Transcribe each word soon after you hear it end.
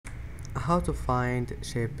How to find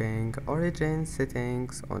shipping origin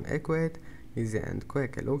settings on Ecwid, easy and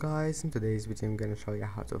quick. Hello guys, in today's video I'm gonna show you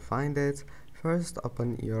how to find it. First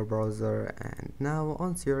open your browser and now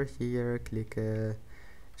once you're here click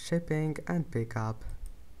shipping and pickup,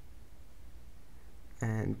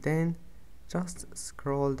 and then just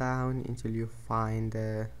scroll down until you find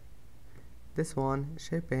this one,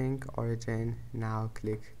 shipping origin. Now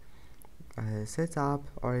click set up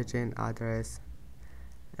origin address,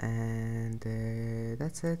 and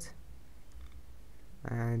that's it.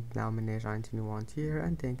 And now manage anything you want here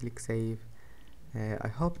and then click save. I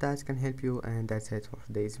hope that can help you, and that's it for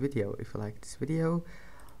today's video. If you like this video,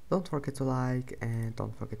 don't forget to like and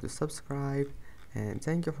don't forget to subscribe, and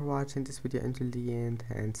thank you for watching this video until the end,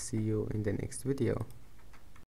 and see you in the next video.